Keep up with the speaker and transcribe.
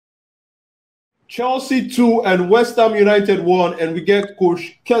Chelsea 2 and West Ham United 1, and we get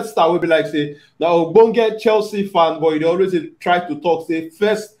Coach Kesta will be like say, now won't get Chelsea fan, but he always try to talk, say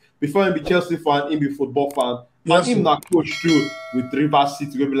first before he be Chelsea fan, he be football fan. Yes, and him not coach too with Rivers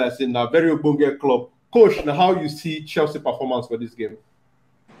City will be like saying now very bonge club. Coach, now how you see Chelsea performance for this game?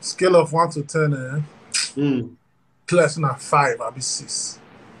 Scale of 1 to 10, Plus not 5, I'll be 6.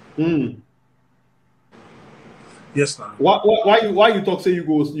 Yes, now. Why you talk say you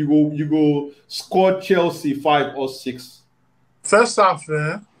go score Chelsea 5 or 6? First half,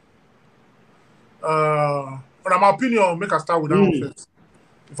 in my opinion, make us start with that one first.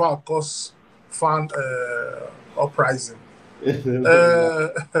 Before of course fan uprising. For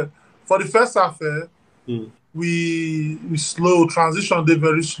the first half, we slow transition. They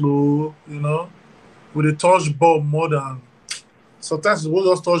very slow, you know. With a touch ball more than sometimes we'll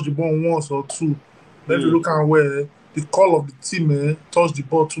just touch the ball once or two. Then you look at where the call of the team touch the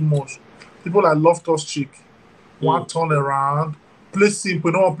ball too much. People like Loftus Cheek want turn around, play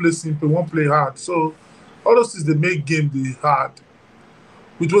simple, don't want play simple, want play hard. So all those things they make game the hard.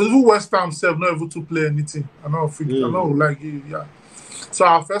 Which was even West Ham self not able to play anything. I know like it, yeah. So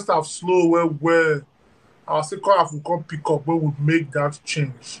our first half slow where our second half will come pick up where we make that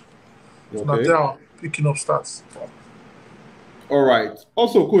change. So now they are picking up stats. All right.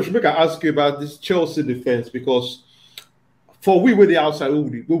 Also, Coach, make I ask you about this Chelsea defense because for we were the outside,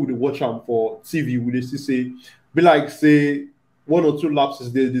 we would watch them for TV. We just say be like say 1 or 2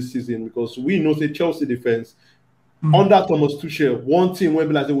 lapses there this season because we know the Chelsea defense under Thomas Tuchel. One team when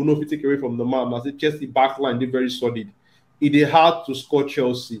be like they will not take away from the man. I say Chelsea backline they very solid. It is hard to score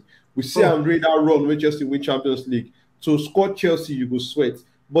Chelsea. We see Andre that run when Chelsea win Champions League. To score Chelsea, you go sweat.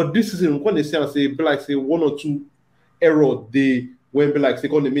 But this season, when they say be like say 1 or 2 error they when be like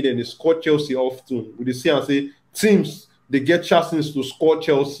second the middle and they score Chelsea often. We see and say teams they get chances to score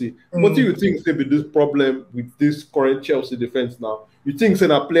Chelsea. What do you think say be this problem with this current Chelsea defense now? You think say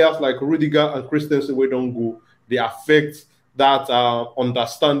that players like Rudiger and Christensen we don't go, they affect that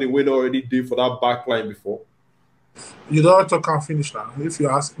understanding we already did for that back line before? You don't talk and finish now. If you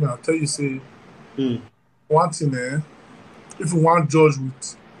ask me, I'll tell you say one thing if you want judge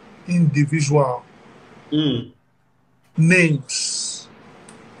with individual names,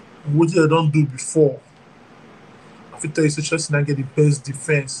 what they don't do before. I feel tell you say Chelsea not get the best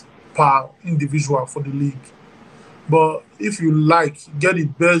defense per individual for the league. But if you like, get the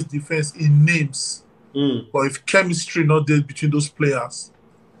best defense in names. But if chemistry not there between those players,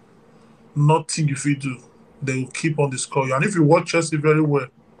 nothing if you do, they will keep on the score. And if you watch Chelsea very well,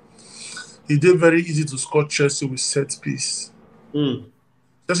 it did very easy to score Chelsea with set piece.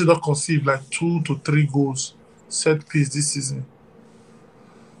 Chelsea don't conceive like 2 to 3 goals set piece this season.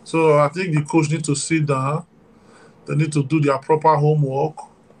 So I think the coach need to sit down. They need to do their proper homework.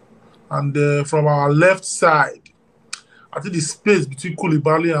 And from our left side, I think the space between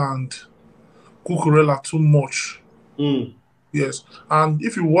Koulibaly and Cucurella too much. Yes. And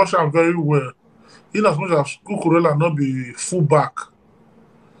if you watch them very well, in as much as Cucurella not be fullback,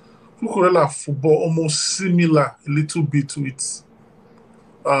 Cucurella football almost similar a little bit with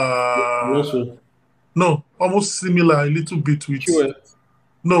no, almost similar a little bit with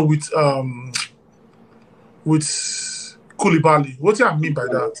no with Koulibaly. What do I mean by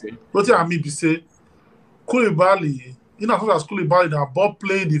that? What do I mean be say Koulibaly, in as much as Koulibaly is a ball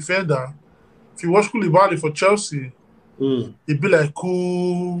playing defender, if you watch Koulibaly for Chelsea, it be like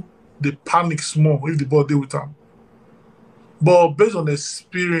they panic small if the ball deal with them. But based on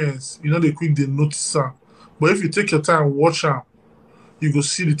experience, you know they quick they notice them. But if you take your time watch them, you go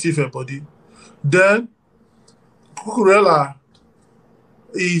see the thief body. Then Cucurella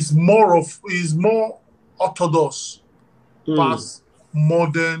is more orthodox past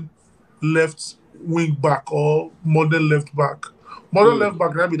modern left wing back or modern left back. Modern left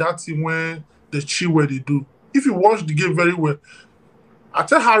back that be that team when they chill where they do. If you watch the game very well, I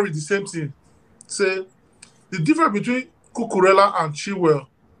tell Harry the same thing. Say the difference between Cucurella and Chilwell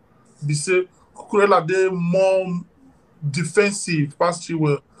be say Cucurella they more defensive past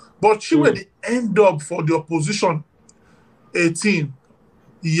Chilwell. But Chilwell they end up for the opposition 18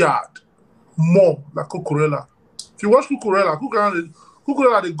 yard more like Cucurella. If you watch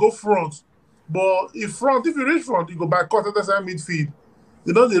Cucurella they go front. But if you reach front, you go by cut at the side midfield.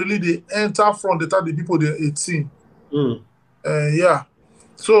 They don't really they enter front, they tell the people they're 18. Yeah.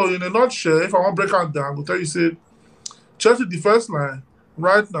 So in a nutshell, if I want to break out down, I will tell you say Chelsea defense line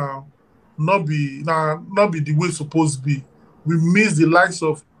right now not be the way it's supposed to be. We miss the likes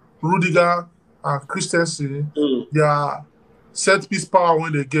of Rudiger and Christensen. Their set piece power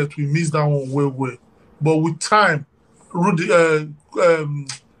when they get, we miss that one well. But with time,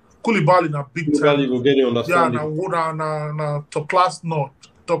 Koulibaly na big Nobody time. will get the Yeah, understanding. na top class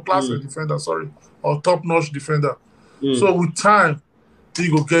defender, sorry, or top notch defender. So with time,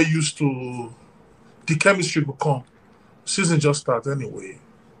 you go get used to the chemistry will come. Season just start anyway.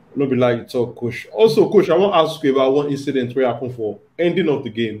 No be like talk, coach. Also, coach, I want to ask you about one incident where happened for ending of the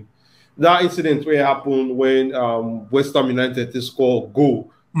game. That incident where happened when West Ham United they score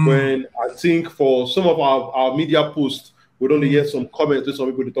goal. When I think for some of our media posts, we only hear some comments where some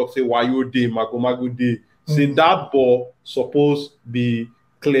people they talk say why you day, Mago day. Say that ball supposed be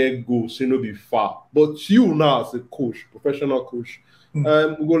clear goal, so no be far. But you now as a coach, professional coach, we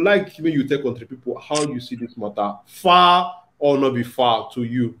would like when you take on to people how you see this matter. Far or not be far to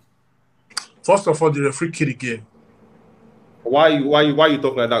you? First of all, the referee kill the game. Why you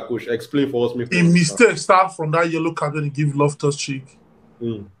talk like that, coach? Explain for us. A mistake start from that yellow card when he give Loftus-Cheek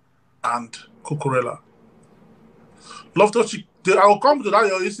and Cucurella. Loftus-Cheek, I will come to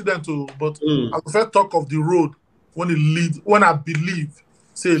that incident too, but I prefer talk of the road when he lead. When I believe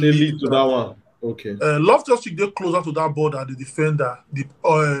say lead to that one. Okay. Loftus-Cheek get closer to that ball than the defender, the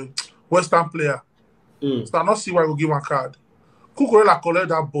West Ham player. So I not see why we give one card. Cucurella collect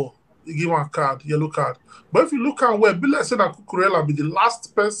that ball. He give one card, yellow card. But if you look at where, be like say that Cucurella be the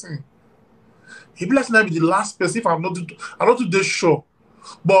last person. He be like say that be the last person. If I'm not too sure,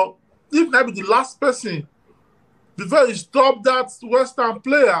 but if that be the last person, before you stop that West Ham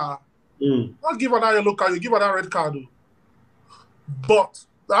player, not give her that yellow card, you give her that red card. But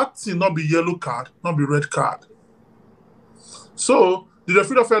that thing not be yellow card, not be red card. So the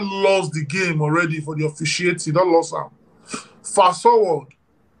referee of lost the game already for the officiating, not lost him. Fast forward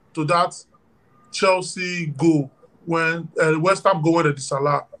to that Chelsea goal when West Ham go when they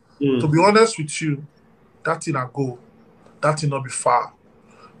disallow. To be honest with you, that thing a goal. That thing not be far.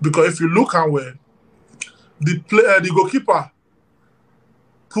 Because if you look at where the goalkeeper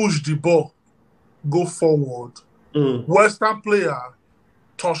push the ball, go forward. West Ham player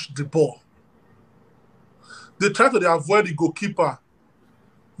touch the ball. They try to avoid the goalkeeper.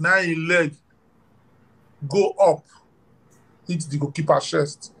 Now his leg go up, hit the goalkeeper's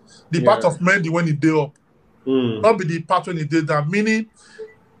chest. The part of Mendy when he did up. Not be the part when he did that. Meaning,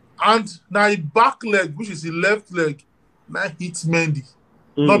 and now his back leg, which is the left leg, now hits Mendy.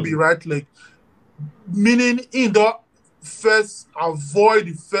 Not be right leg. Meaning, in the first, avoid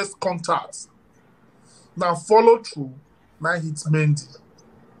the first contact. Now follow through, now hits Mendy.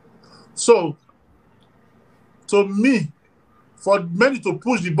 So, to me, for Mendy to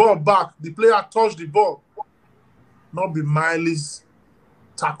push the ball back, the player touch the ball. Not be Miley's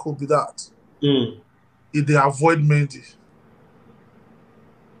tackle be that. If they avoid Mendy.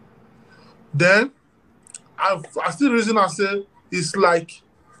 Then, I still reason I say it's like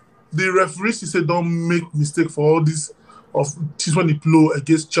the referees say don't make mistake for all this of this when he play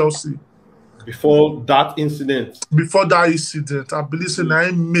against Chelsea. Before that incident. I believe say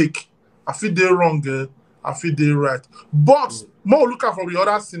I make. I feel they wrong, I feel they right. But more looking from the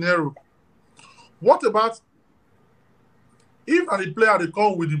other scenario. What about if the player they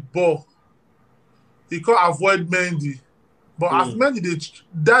come with the ball, he can avoid Mendy. But as Mendy they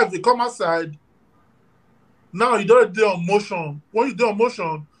dive, they come outside. Now you don't do on motion. When you do on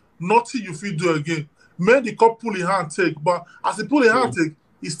motion, nothing you feel do again. Mendy can pull his hand take, but as he pull his hand take,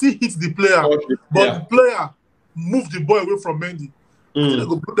 he still hits the player. But the player move the ball away from Mendy. They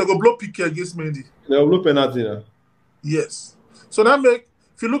go blow PK against Mendy. They'll blow penalty now. Yes. So that make,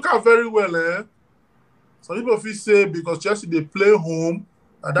 if you look at very well, some people feel say because Chelsea they play home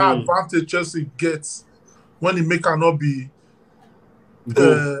and that advantage Chelsea gets when the make cannot be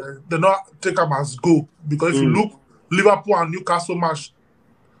they not take them as go. Because if you look Liverpool and Newcastle match,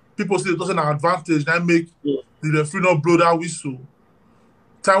 people say it doesn't have advantage, that make the referee not blow that whistle.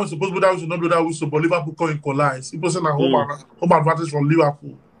 Time was supposed to blow that whistle, not blow that whistle, but Liverpool can equalize. People say that home advantage from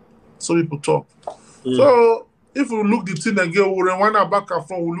Liverpool. So people talk. So if we look the thing again, we'll rewind our back and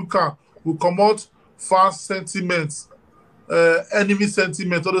front, we'll come out fan sentiments, enemy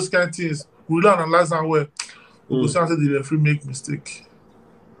sentiments, all those kind of things. We'll analyze them well. We'll say the referee make mistake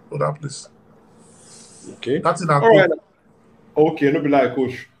for that place. Okay. That's in our all right. Okay, no be like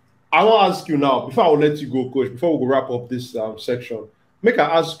coach. I want to ask you now, before I will let you go, coach, before we wrap up this section, make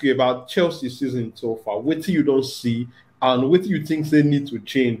I ask you about Chelsea's season so far. What you don't see and what you think they need to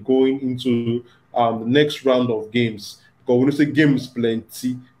change going into the next round of games? Because when you say games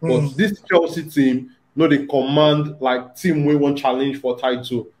plenty, but this Chelsea team, they command like team we want challenge for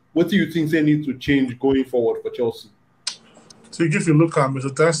title. What do you think they need to change going forward for Chelsea? So if you look at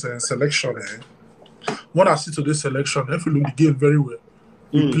Mr. Tyson's selection, when I see to this selection, if you look the game very well,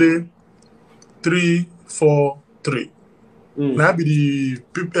 we play 3-4-3. Now be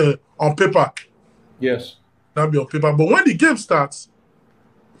the on paper. Yes. Now be on paper. But when the game starts,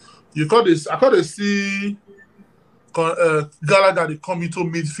 I call to see Gallagher they come into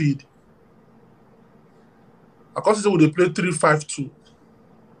midfield. I can see they play 3-5-2.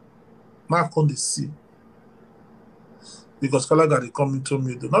 Now I can't see. Because Gallagher they come into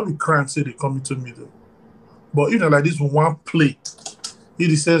middle. Not be crying say they come into middle. But even like this one play,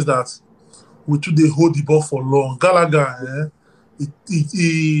 it says that we two they hold the ball for long. Gallagher,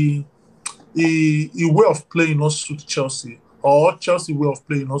 he way of playing not suit Chelsea. Or Chelsea way of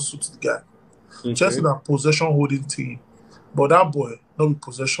playing not suit the guy. Okay. Chelsea that possession holding team. But that boy, not be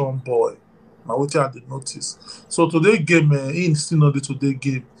possession boy. Now what I did notice. So today game, he still not the today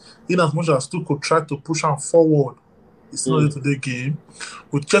game. In as much as Tuchel tried to push him forward, it's not the today game.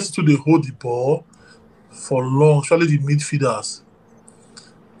 With Chelsea to they hold the ball for long, especially the midfielders.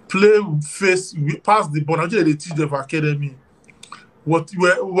 Play face, pass the ball. Actually, they teach them for academy.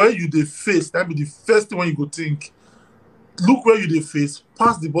 Where you they face, that be the first thing when you go think. Look where you they face,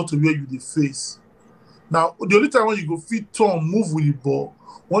 pass the ball to where you they face. Now, the only time when you go fit turn, move with the ball,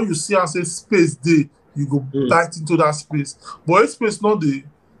 when you see and say space there, you go bite into that space. But if space not the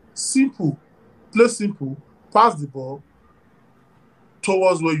simple, play simple, pass the ball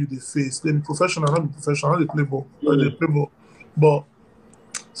towards where you they face. They be professional, not be professional, they play ball. They play ball. But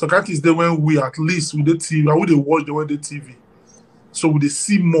so that is the when we at least with the TV, and we they watch the way the TV. So we they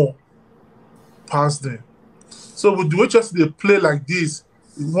see more past them. So with the way Chelsea they play like this,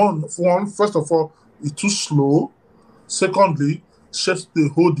 first of all, it's too slow. Secondly, Chelsea they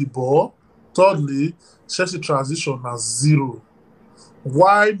hold the ball. Thirdly, Chelsea transition as 0.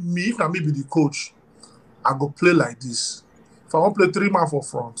 Why me? If I may be the coach, I go play like this. If I want to play 3 man for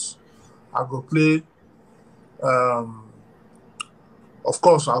front, I go play. Of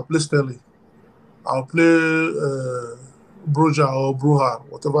course, I'll play Sterling. I'll play Broja or Broha,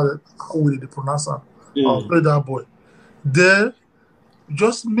 whatever how will they pronounce it. I'll play that boy. Then,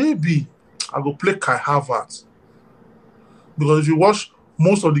 just maybe, I go play Kai Havertz. Because if you watch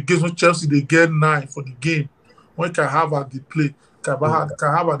most of the games when Chelsea, they get 9 for the game. When Kai Havertz, they play. Kai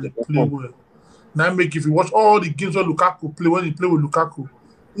Havertz, they play well. Now, if you watch all the games when Lukaku play, when he play with Lukaku,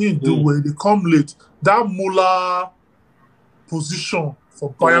 he do well. They come late. That Muller position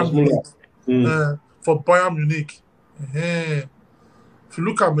for Bayern Munich. For Bayern Munich. If you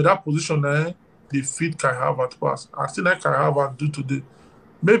look at me, that position there, they fit Kai Havertz pass. I still like Kai Havertz do today.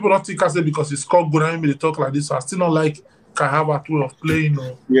 Maybe people don't think I say because he scored good and maybe they talk like this. I still not like Kai Havertz way of playing.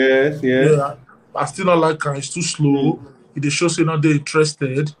 Yes. Yeah, I still not like Kai. It's too slow. It shows you're not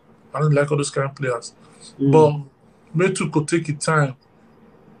interested. I don't like all those kind of players. But Metu could take it time.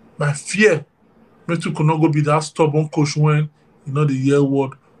 My fear, Metu could not go be that stubborn coach when the year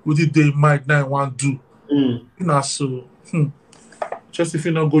word with it they might not want to do. So Chelsea if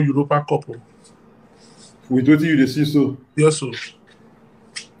not go Europa Cup. With what you see so. Yes, sir.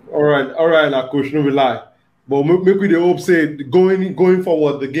 All right, now coach, no be lie. But make we the hope say going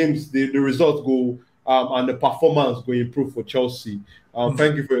forward, the games, the results go and the performance will improve for Chelsea.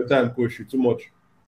 Thank you for your time, coach. Too much.